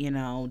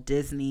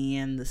 Disney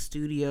and the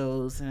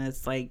studios. And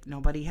it's like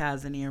nobody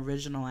has any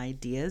original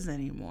ideas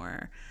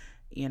anymore.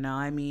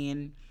 I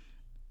mean,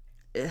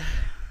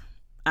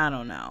 I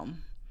don't know.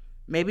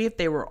 Maybe if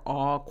they were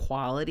all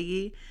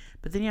quality,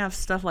 but then you have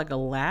stuff like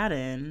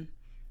Aladdin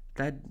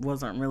that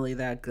wasn't really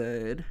that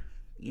good.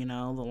 The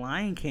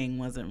Lion King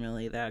wasn't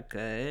really that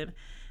good.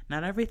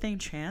 Not everything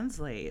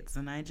translates,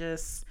 and I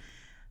just,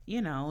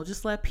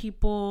 just let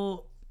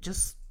people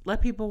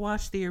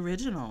watch the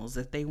originals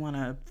if they want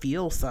to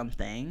feel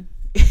something.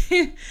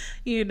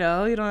 You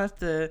don't have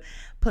to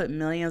put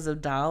millions of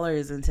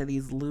dollars into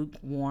these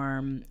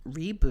lukewarm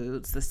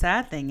reboots. The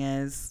sad thing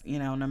is,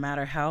 no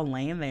matter how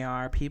lame they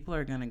are, people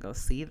are going to go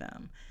see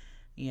them,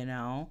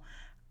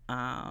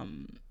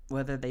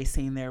 whether they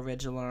seen the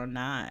original or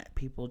not.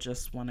 People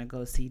just want to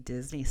go see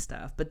Disney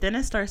stuff. But then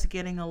it starts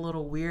getting a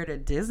little weird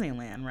at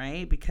Disneyland,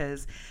 right?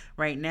 Because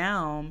right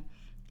now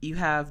you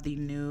have the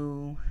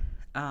new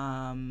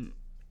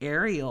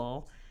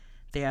Ariel.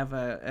 They have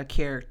a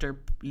character,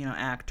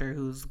 actor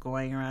who's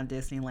going around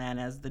Disneyland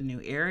as the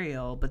new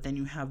Ariel, but then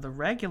you have the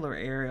regular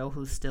Ariel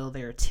who's still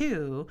there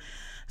too.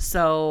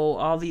 So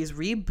all these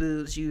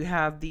reboots, you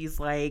have these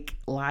like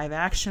live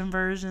action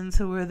versions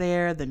who are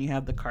there, then you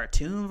have the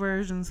cartoon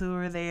versions who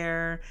are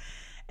there.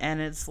 And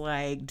it's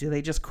like, do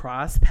they just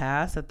cross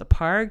paths at the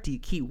park? Do you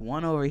keep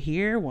one over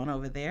here, one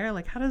over there?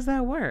 Like, how does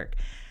that work?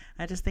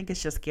 I just think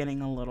it's just getting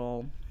a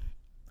little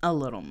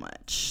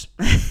much.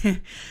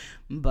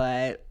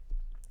 But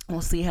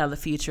we'll see how the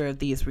future of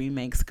these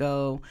remakes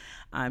go.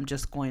 I'm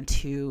just going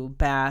to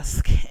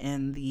bask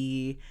in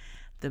the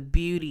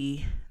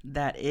beauty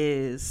that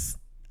is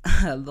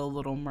The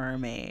Little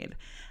Mermaid.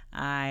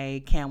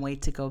 I can't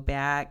wait to go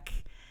back.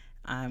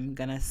 I'm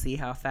going to see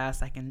how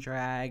fast I can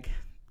drag,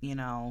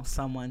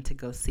 someone to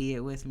go see it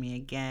with me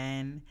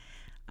again.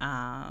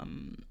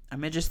 I'm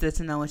interested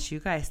to know what you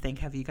guys think.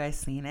 Have you guys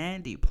seen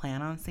it? Do you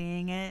plan on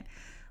seeing it?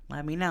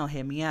 Let me know.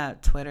 Hit me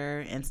up.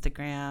 Twitter,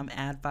 Instagram,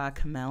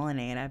 @Vodka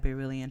Melanade. I'd be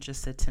really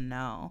interested to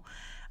know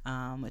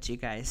what you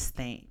guys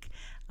think.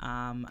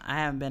 I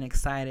haven't been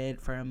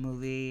excited for a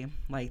movie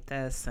like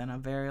this in a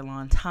very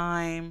long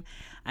time.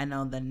 I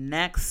know the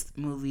next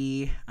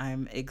movie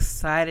I'm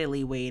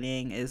excitedly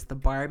waiting is the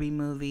Barbie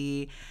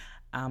movie.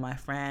 My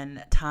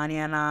friend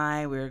Tanya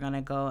and we're going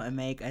to go and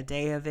make a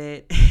day of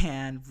it,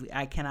 and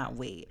I cannot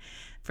wait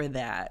for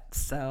that.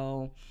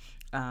 So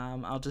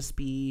I'll just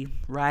be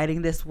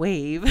riding this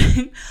wave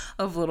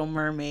of Little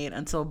Mermaid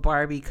until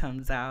Barbie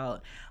comes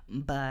out.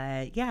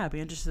 But yeah, I'd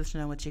be interested to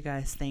know what you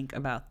guys think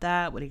about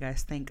that. What do you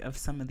guys think of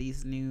some of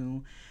these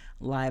new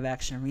live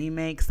action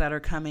remakes that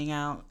are coming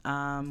out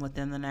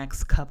within the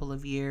next couple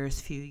of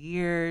years, few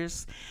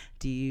years?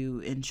 Do you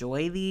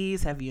enjoy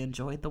these? Have you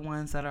enjoyed the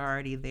ones that are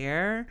already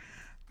there?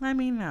 Let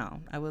me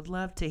know. I would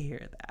love to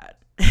hear that.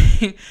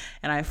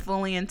 And I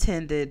fully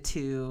intended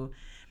to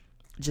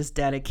just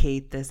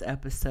dedicate this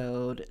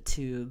episode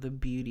to the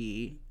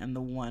beauty and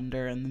the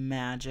wonder and the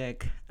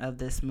magic of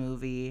this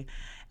movie.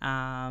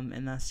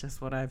 And that's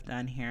just what I've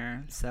done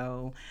here.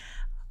 So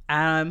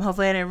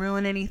hopefully I didn't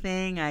ruin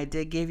anything. I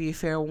did give you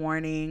fair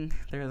warning.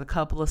 There's a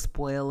couple of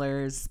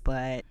spoilers,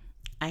 but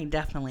I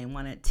definitely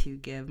wanted to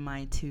give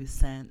my 2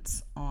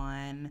 cents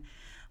on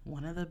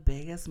one of the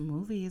biggest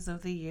movies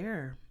of the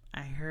year.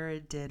 I heard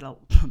it did a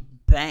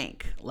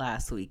bank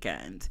last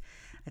weekend.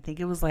 I think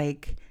it was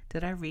like,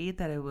 did I read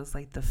that it was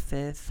like the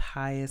 5th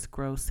highest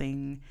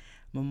grossing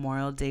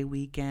Memorial Day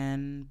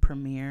weekend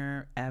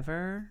premiere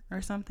ever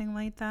or something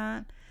like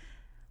that?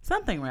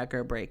 Something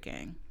record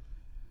breaking.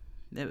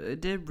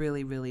 It did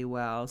really, really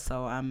well.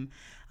 So I'm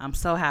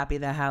so happy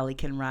that Halle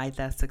can ride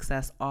that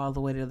success all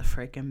the way to the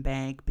freaking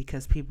bank,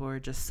 because people are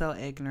just so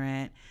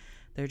ignorant.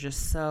 They're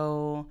just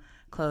so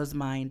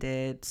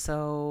closed-minded,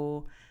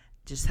 so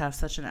just have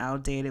such an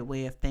outdated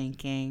way of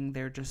thinking.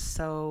 They're just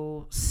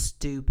so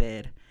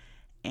stupid.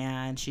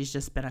 And she's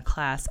just been a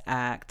class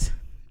act,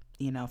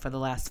 for the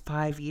last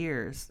 5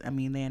 years. I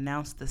mean, they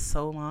announced this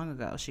so long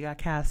ago. She got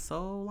cast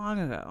so long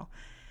ago.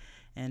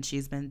 And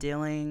she's been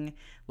dealing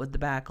with the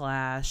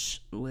backlash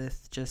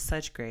with just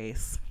such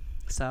grace.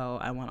 So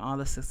I want all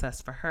the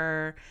success for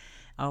her,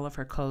 all of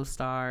her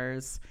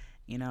co-stars.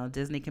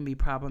 Disney can be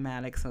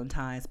problematic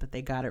sometimes, but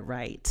they got it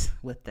right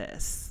with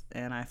this.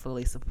 And I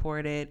fully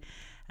support it.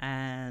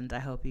 And I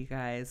hope you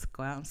guys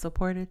go out and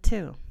support it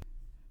too.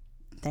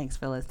 Thanks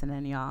for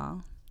listening,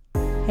 y'all.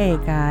 Hey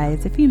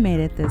guys, if you made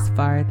it this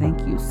far,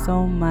 thank you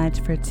so much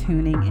for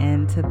tuning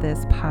in to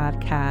this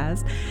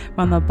podcast.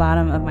 From the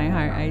bottom of my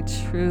heart, I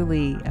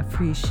truly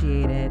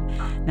appreciate it.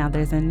 Now,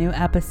 there's a new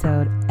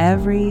episode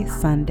every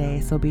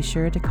Sunday, so be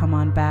sure to come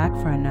on back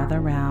for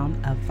another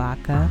round of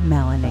Vodka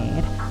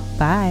Melanade.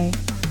 Bye.